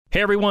Hey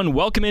everyone,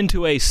 welcome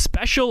into a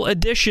special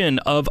edition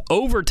of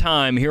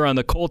Overtime here on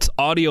the Colts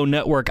Audio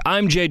Network.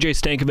 I'm JJ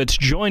Stankovich,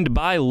 joined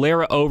by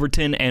Lara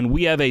Overton, and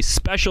we have a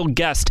special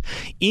guest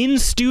in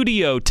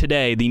studio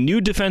today, the new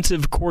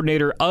defensive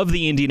coordinator of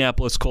the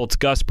Indianapolis Colts,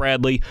 Gus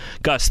Bradley.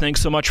 Gus, thanks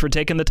so much for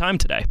taking the time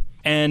today.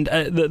 And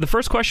the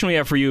first question we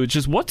have for you is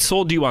just what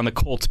sold you on the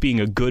Colts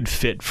being a good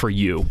fit for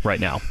you right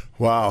now?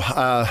 Wow.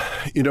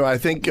 I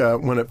think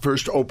when it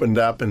first opened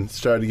up and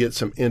started to get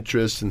some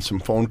interest and some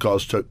phone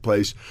calls took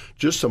place,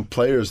 just some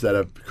players that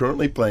are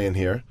currently playing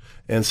here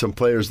and some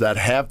players that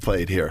have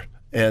played here.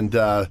 And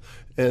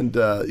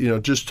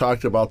just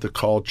talked about the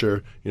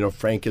culture,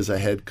 Frank as a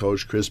head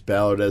coach, Chris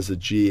Ballard as a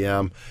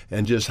GM,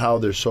 and just how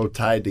they're so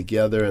tied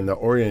together. And the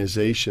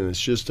organization is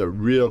just a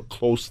real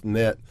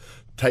close-knit,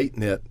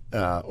 tight-knit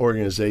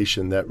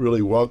organization that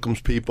really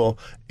welcomes people.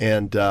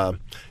 And,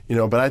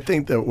 but I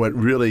think that what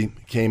really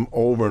came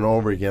over and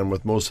over again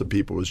with most of the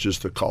people was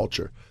just the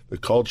culture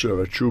of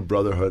a true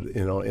brotherhood,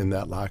 in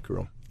that locker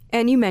room.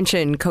 And you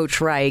mentioned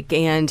Coach Reich,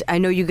 and I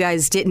know you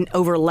guys didn't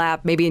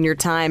overlap maybe in your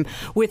time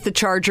with the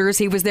Chargers.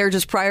 He was there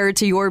just prior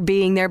to your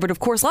being there, but of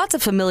course, lots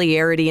of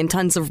familiarity and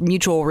tons of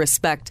mutual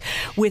respect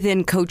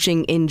within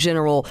coaching in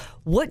general.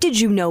 What did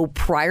you know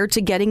prior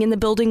to getting in the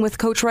building with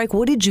Coach Reich?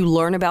 What did you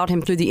learn about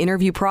him through the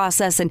interview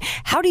process? And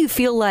how do you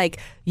feel like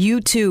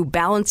you two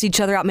balance each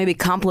other out, maybe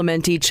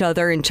complement each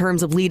other in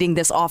terms of leading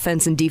this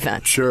offense and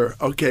defense? Sure.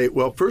 Okay.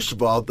 Well, first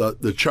of all,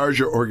 the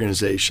Charger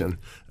organization,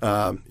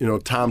 Tom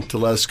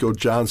Telesco,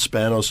 John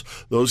Spanos,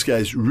 those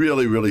guys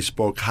really, really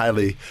spoke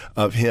highly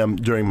of him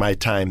during my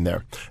time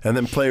there. And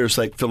then players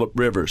like Phillip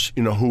Rivers,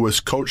 who was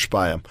coached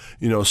by him,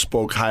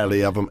 spoke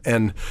highly of him.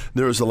 And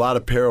there was a lot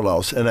of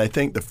parallels. And I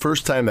think the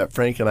first time that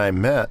Frank and I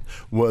met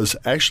was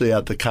actually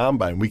at the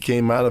Combine. We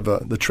came out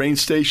of the train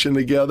station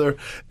together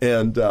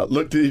and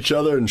looked at each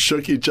other and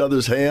shook each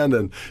other's hand.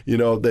 And,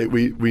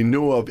 we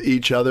knew of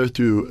each other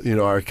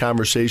through, our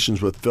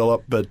conversations with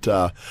Phillip. But,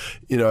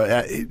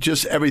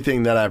 just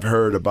everything that I've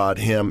heard about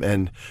him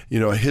and,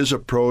 his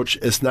approach,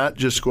 it's not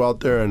just go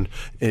out there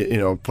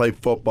and, play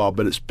football,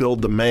 but it's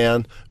build the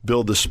man,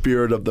 build the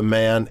spirit of the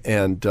man,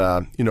 and,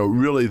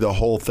 really the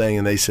whole thing.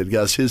 And they said,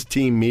 Gus, his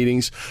team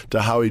meetings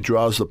to how he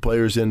draws the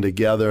players in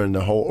together and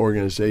the whole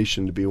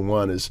organization to be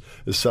one is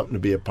something to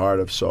be a part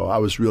of. So I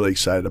was really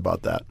excited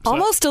about that.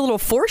 Almost a little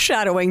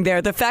foreshadowing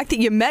there, the fact that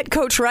you met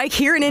Coach Reich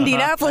here in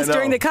Indianapolis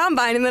during the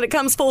Combine, and then it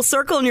comes full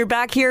circle and you're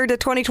back here to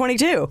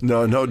 2022.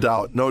 No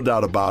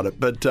doubt about it.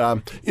 But,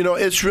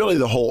 it's really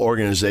the whole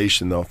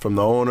organization, though, from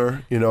the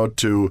owner,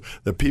 to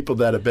the people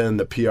that have been in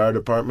the PR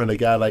department. A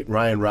guy like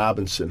Ryan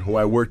Robinson, who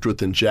I worked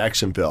with in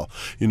Jacksonville,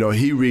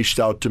 he reached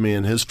out to me,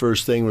 and his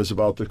first thing was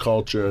about the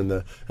culture and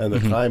the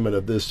climate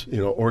of this,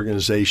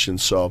 organization.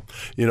 So,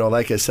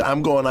 like I said,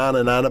 I'm going on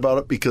and on about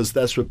it because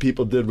that's what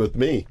people did with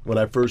me when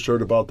I first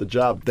heard about the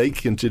job. They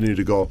continue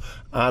to go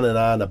on and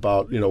on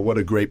about, what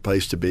a great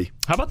place to be.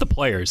 How about the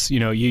players?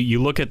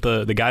 You look at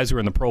the guys who are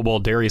in the Pro Bowl,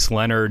 Darius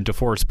Leonard,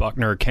 DeForest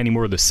Buckner, Kenny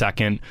Moore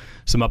II,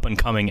 some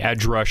up-and-coming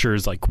edge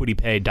rushers like Kwity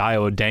Paye,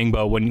 Dayo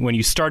Odeyingbo. When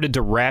you started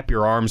to wrap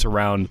your arms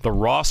around the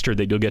roster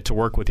that you'll get to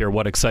work with here,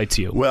 what excites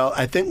you? Well,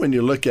 I think when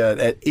you look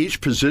at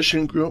each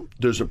position group,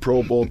 there's a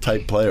Pro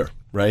Bowl-type player.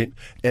 Right?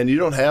 And you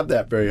don't have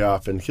that very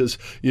often because,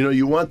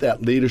 you want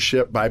that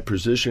leadership by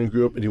position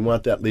group and you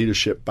want that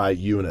leadership by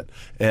unit.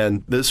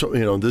 And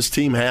this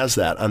team has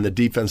that on the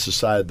defensive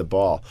side of the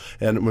ball.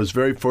 And it was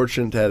very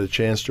fortunate to have a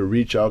chance to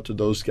reach out to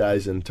those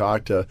guys and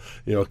talk to,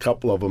 a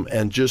couple of them.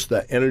 And just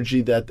the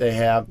energy that they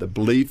have, the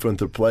belief with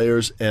the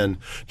players, and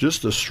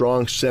just a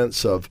strong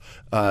sense of,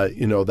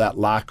 that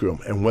locker room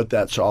and what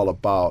that's all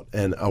about,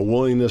 and a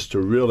willingness to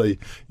really,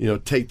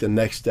 take the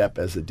next step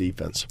as a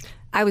defense.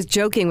 I was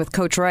joking with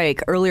Coach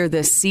Reich earlier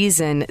this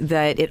season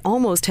that it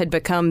almost had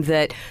become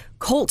that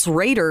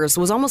Colts-Raiders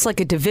was almost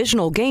like a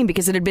divisional game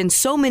because it had been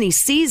so many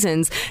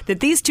seasons that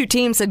these two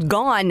teams had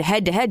gone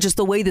head-to-head just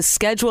the way the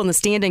schedule and the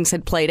standings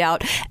had played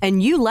out.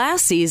 And you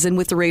last season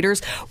with the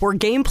Raiders were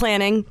game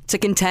planning to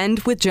contend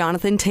with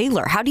Jonathan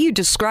Taylor. How do you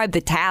describe the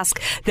task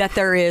that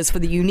there is for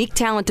the unique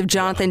talent of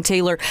Jonathan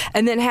Taylor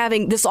and then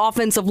having this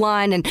offensive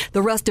line and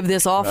the rest of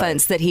this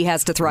offense that he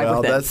has to thrive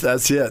within? Well,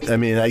 that's it. I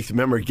mean, I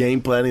remember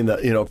game planning,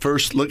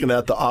 first looking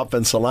at the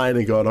offensive line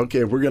and going,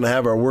 okay, we're going to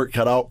have our work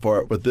cut out for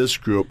it with this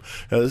group.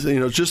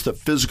 Just the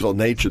physical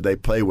nature they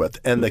play with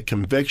and the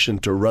conviction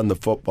to run the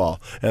football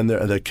and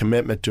the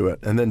commitment to it.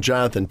 And then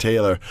Jonathan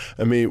Taylor,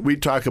 we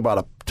talk about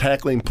a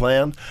tackling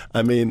plan.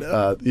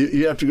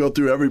 You have to go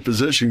through every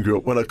position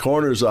group. When a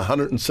corner is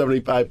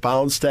 175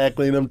 pounds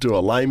tackling him, to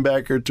a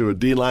linebacker, to a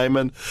D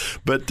lineman.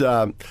 But,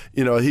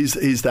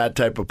 he's that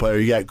type of player.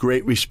 You got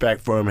great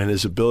respect for him and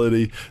his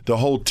ability. The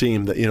whole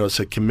team, it's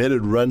a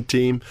committed run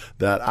team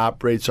that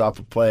operates off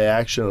of play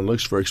action and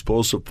looks for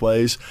explosive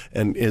plays,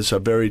 and is a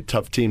very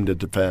tough team to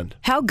defend.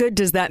 How good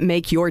does that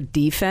make your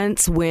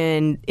defense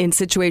when in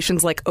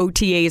situations like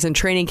OTAs and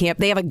training camp,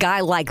 they have a guy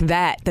like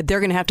that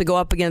they're going to have to go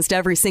up against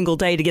every single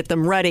day to to get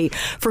them ready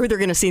for who they're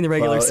going to see in the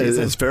regular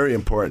season. It's very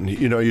important.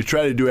 You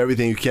try to do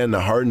everything you can to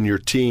harden your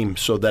team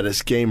so that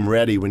it's game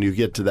ready when you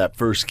get to that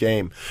first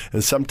game.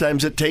 And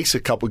sometimes it takes a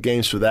couple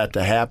games for that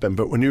to happen.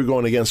 But when you're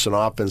going against an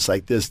offense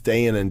like this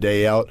day in and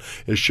day out,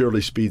 it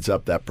surely speeds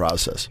up that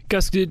process.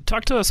 Gus,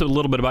 talk to us a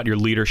little bit about your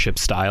leadership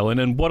style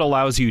and what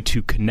allows you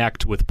to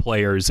connect with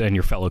players and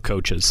your fellow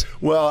coaches.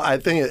 Well, I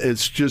think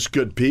it's just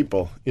good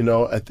people.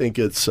 I think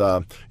it's,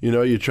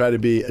 you try to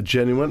be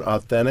genuine,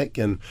 authentic,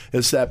 and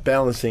it's that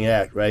balancing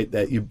act, right?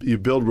 That you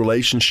build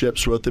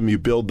relationships with them, you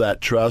build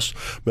that trust,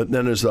 but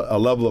then there's a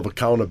level of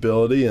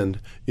accountability, and,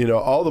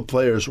 all the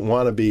players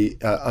want to be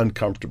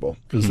uncomfortable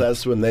because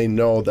that's when they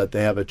know that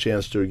they have a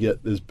chance to get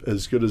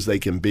as good as they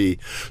can be.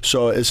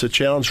 So it's a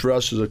challenge for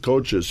us as a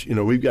coaches.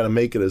 We've got to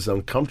make it as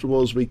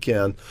uncomfortable as we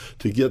can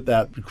to get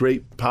that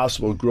great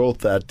possible growth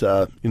that,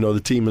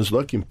 the team is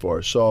looking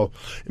for. So,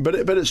 but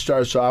it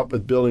starts off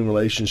with building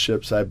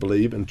relationships, I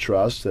believe, and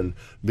trust and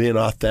being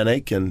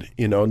authentic and,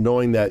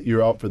 knowing that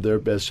you're out for their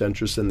best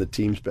interest and the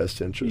team's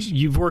best interest.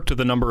 You've worked with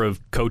a number of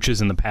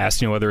coaches in the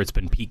past, whether it's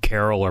been Pete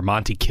Carroll or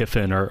Monty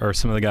Kiffin or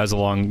some of the guys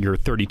along your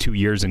 32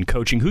 years in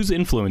coaching. Who's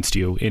influenced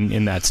you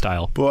in that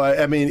style? Boy,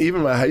 I mean,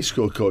 even my high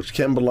school coach,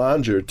 Ken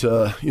Belanger,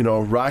 to,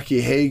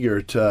 Rocky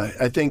Hager, to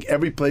I think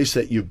every place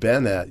that you've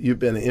been at, you've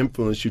been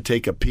influenced, you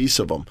take a piece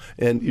of them.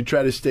 And you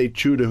try to stay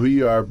true to who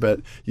you are, but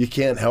you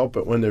can't help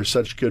it when they're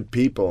such good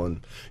people.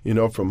 And,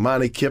 from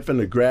Monty Kiffin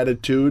to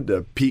gratitude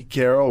to Pete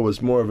Carroll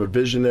was more of a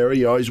visionary.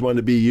 You always wanted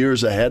to be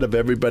years ahead of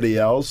everybody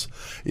else,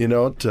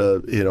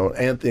 to,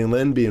 Anthony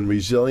Lynn being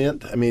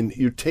resilient. I mean,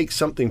 you take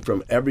something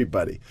from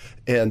everybody.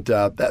 And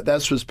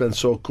that's what's been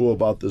so cool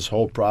about this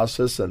whole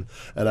process. And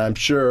I'm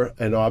sure,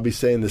 I'll be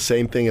saying the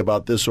same thing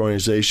about this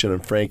organization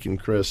and Frank and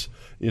Chris,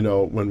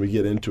 when we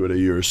get into it a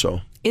year or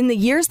so. In the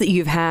years that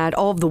you've had,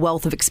 all of the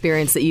wealth of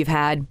experience that you've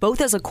had, both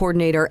as a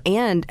coordinator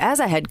and as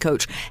a head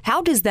coach,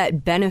 how does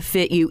that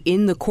benefit you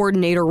in the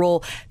coordinator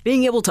role,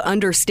 being able to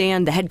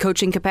understand the head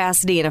coaching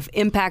capacity and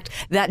impact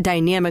that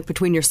dynamic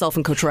between yourself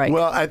and Coach Reich?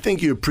 Well, I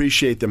think you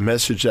appreciate the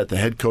message that the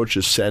head coach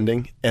is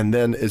sending, and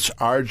then it's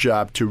our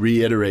job to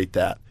reiterate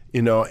that.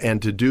 And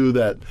to do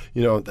that,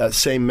 that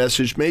same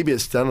message. Maybe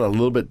it's done in a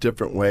little bit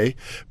different way,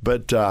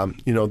 but,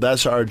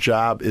 that's our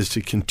job, is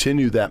to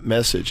continue that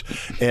message.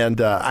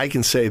 And I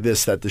can say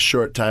this, that the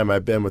short time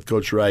I've been with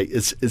Coach Reich,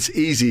 it's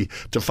easy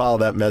to follow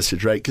that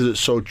message, right? Because it's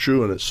so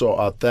true and it's so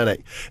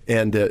authentic,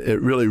 and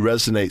it really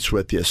resonates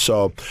with you.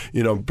 So,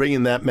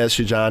 bringing that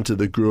message onto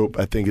the group,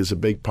 I think, is a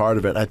big part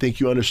of it. I think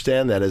you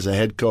understand that as a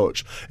head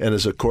coach and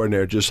as a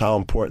coordinator, just how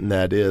important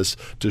that is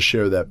to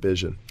share that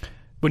vision.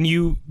 When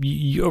you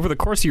over the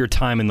course of your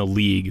time in the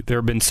league, there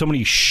have been so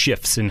many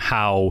shifts in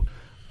how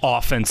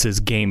offenses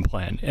game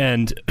plan.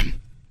 And,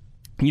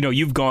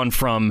 you've gone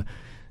from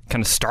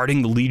kind of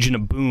starting the Legion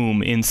of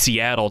Boom in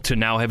Seattle to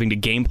now having to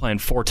game plan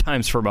 4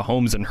 times for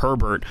Mahomes and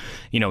Herbert,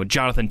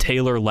 Jonathan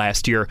Taylor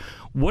last year.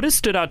 What has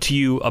stood out to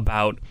you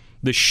about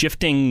the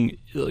shifting,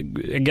 I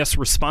guess,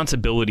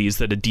 responsibilities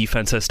that a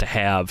defense has to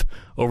have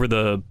over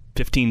the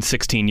 15,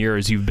 16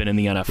 years you've been in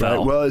the NFL?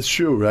 Right. Well, it's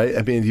true, right?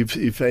 I mean, you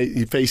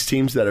face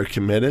teams that are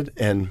committed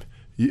and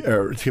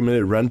are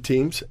committed run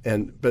teams,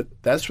 but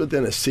that's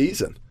within a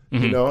season.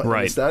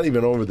 Right. It's not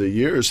even over the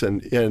years.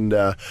 And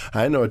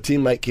I know a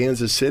team like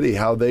Kansas City,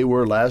 how they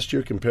were last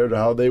year compared to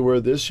how they were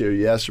this year.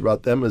 You asked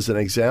about them as an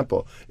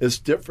example. It's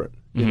different.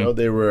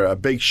 They were a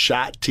big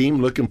shot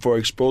team looking for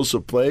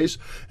explosive plays,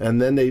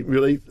 and then they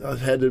really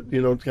had to,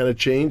 kind of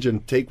change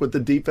and take what the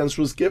defense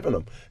was giving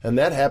them. And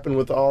that happened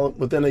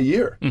within a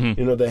year.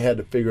 They had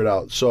to figure it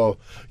out. So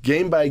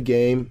game by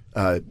game,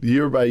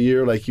 year by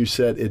year, like you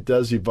said, it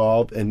does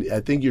evolve. And I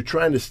think you're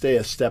trying to stay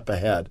a step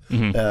ahead,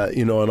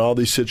 in all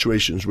these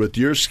situations with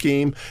your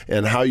scheme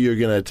and how you're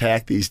going to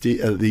attack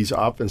these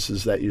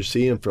offenses that you're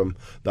seeing, from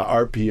the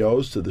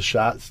RPOs to the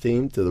shots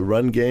team to the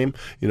run game.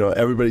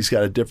 Everybody's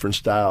got a different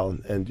style,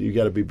 and you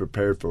got to be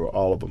prepared for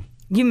all of them.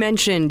 You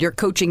mentioned your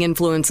coaching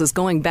influences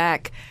going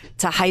back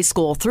to high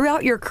school.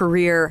 Throughout your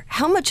career,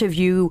 how much have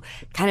you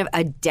kind of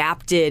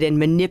adapted and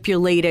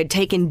manipulated,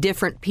 taken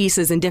different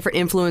pieces and different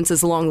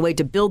influences along the way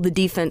to build the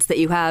defense that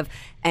you have?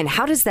 And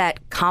how does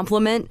that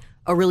complement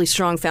a really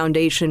strong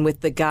foundation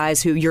with the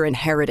guys who you're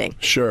inheriting?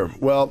 Sure.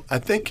 Well, I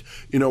think,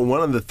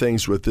 one of the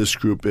things with this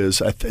group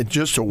is,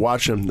 just to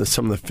watch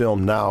some of the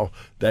film now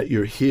that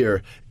you're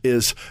here,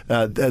 is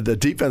the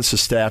defensive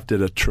staff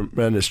did a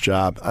tremendous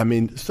job. I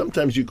mean,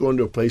 sometimes you go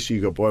into a place and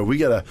you go, boy, we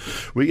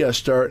gotta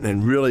start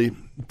and really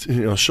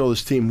show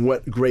this team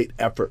what great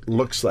effort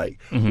looks like.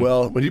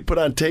 Well, when you put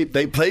on tape,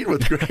 they played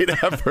with great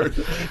effort.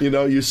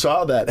 You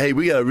saw that. Hey,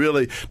 we got to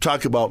really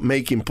talk about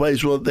making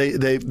plays. Well,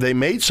 they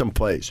made some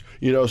plays.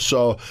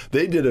 So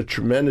they did a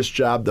tremendous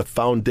job. The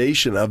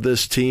foundation of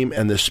this team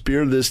and the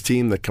spirit of this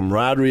team, the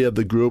camaraderie of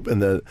the group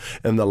and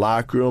the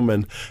locker room,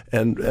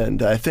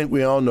 and I think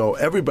we all know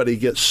everybody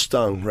gets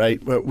stung,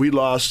 right? We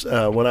lost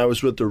when I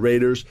was with the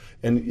Raiders,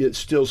 and it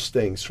still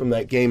stings from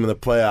that game in the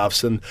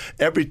playoffs. And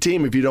every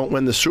team, if you don't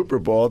win the Super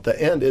Bowl at the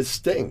end, it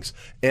stings.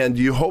 And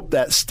you hope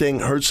that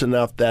sting hurts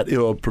enough that it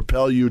will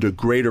propel you to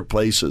greater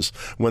places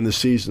when the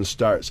season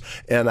starts.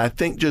 And I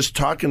think just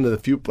talking to the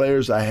few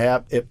players I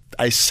have,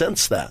 I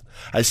sense that.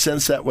 I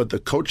sense that with the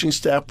coaching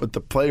staff, with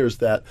the players,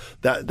 that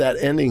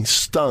ending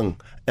stung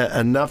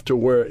enough to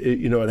where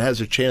it has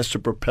a chance to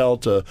propel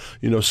to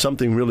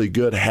something really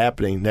good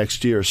happening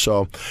next year.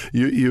 So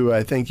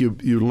I think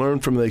you learn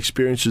from the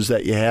experiences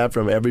that you have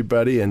from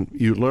everybody, and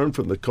you learn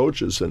from the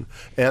coaches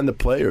and the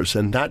players,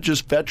 and not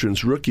just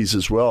veterans, rookies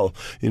as well.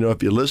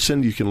 If you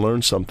listen, you can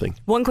learn something.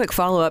 One quick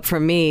follow-up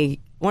from me.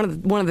 One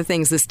of the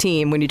things this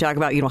team, when you talk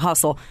about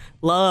hustle,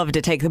 love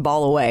to take the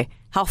ball away.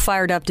 How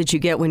fired up did you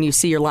get when you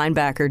see your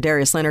linebacker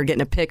Darius Leonard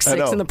getting a pick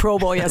six in the Pro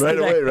Bowl yesterday?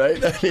 Right away,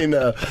 right? I mean,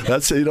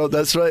 that's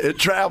right. It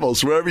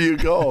travels wherever you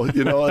go,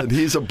 and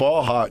he's a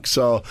ball hawk.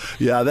 So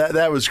yeah,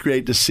 that was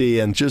great to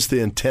see, and just the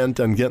intent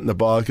on getting the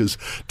ball, because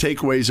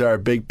takeaways are a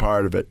big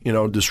part of it.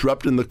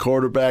 Disrupting the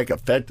quarterback,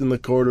 affecting the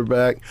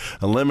quarterback,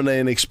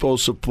 eliminating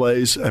explosive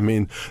plays. I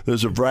mean,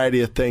 there's a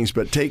variety of things,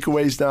 but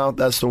takeaways now,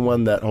 that's the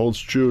one that holds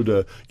true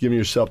to giving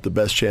yourself the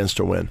best chance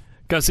to win.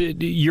 Gus,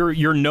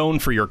 you're known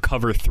for your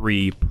cover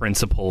 3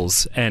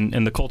 principles,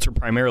 and the Colts are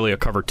primarily a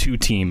cover 2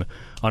 team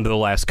under the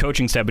last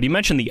coaching staff. But you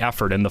mentioned the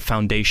effort and the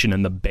foundation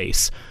and the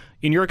base.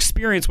 In your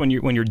experience, when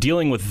you're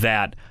dealing with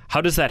that, how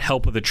does that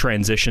help with the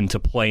transition to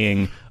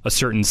playing a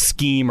certain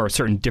scheme or a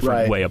certain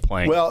different way of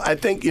playing? Well, I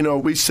think,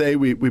 we say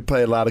we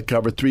play a lot of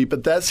cover 3,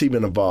 but that's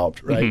even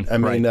evolved, right?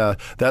 Mm-hmm, I mean,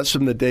 that's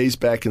from the days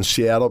back in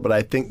Seattle, but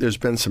I think there's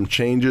been some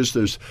changes.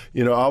 There's,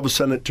 all of a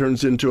sudden it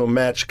turns into a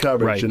match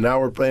coverage, and now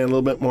we're playing a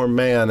little bit more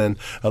man and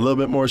a little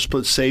bit more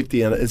split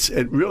safety, and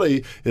it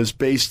really is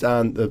based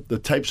on the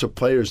types of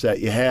players that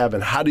you have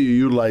and how do you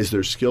utilize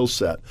their skill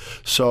set.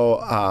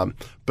 So,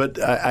 but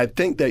I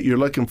think that you're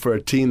looking for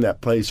a team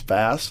that plays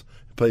fast,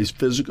 plays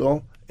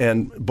physical,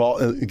 and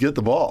get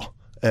the ball.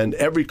 And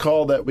every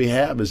call that we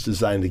have is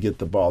designed to get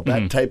the ball,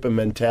 that type of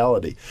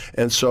mentality.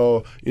 And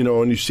so,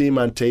 when you see them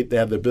on tape, they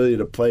have the ability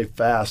to play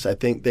fast. I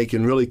think they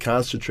can really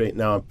concentrate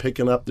now on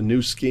picking up the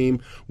new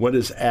scheme, what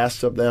is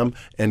asked of them,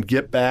 and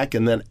get back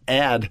and then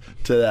add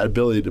to that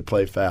ability to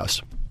play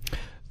fast.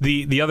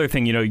 The other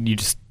thing, you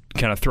just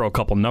kind of throw a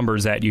couple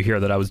numbers at you here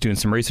that I was doing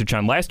some research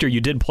on. Last year,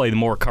 you did play the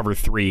more cover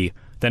 3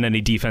 than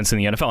any defense in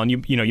the NFL.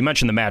 And you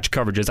mentioned the match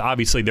coverages.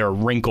 Obviously, there are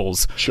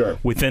wrinkles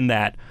within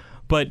that.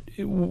 But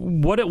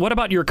what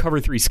about your cover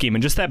 3 scheme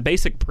and just that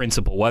basic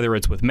principle, whether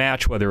it's with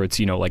match, whether it's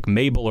like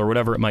Mabel or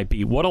whatever it might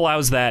be, what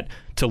allows that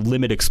to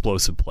limit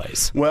explosive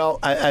plays? Well,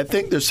 I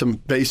think there's some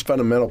base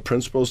fundamental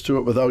principles to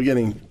it without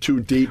getting too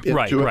deep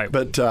into it. Right.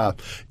 But,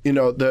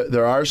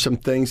 there are some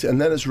things,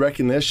 and then it's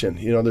recognition.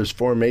 There's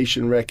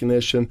formation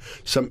recognition,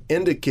 some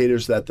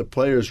indicators that the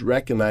players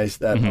recognize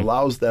that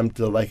allows them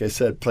to, like I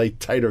said, play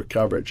tighter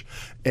coverage.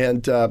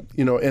 And,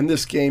 in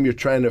this game, you're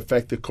trying to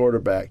affect the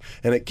quarterback.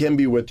 And it can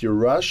be with your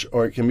rush,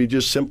 or it can be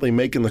just simply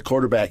making the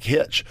quarterback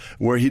hitch,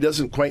 where he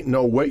doesn't quite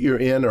know what you're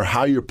in or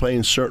how you're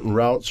playing certain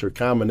routes or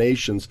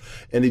combinations.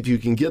 And if you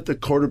can get the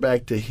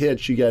quarterback to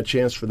hitch, you got a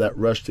chance for that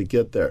rush to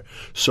get there.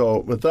 So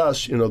with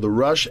us, the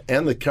rush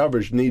and the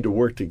coverage need to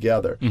work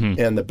together.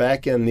 And the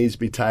back end needs to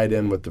be tied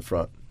in with the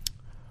front.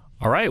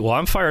 All right. Well,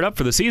 I'm fired up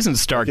for the season to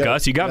start,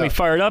 Gus. You got me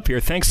fired up here.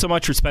 Thanks so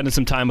much for spending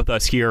some time with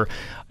us here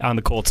on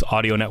the Colts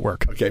Audio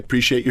Network. Okay.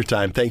 Appreciate your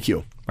time. Thank you.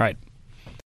 All right.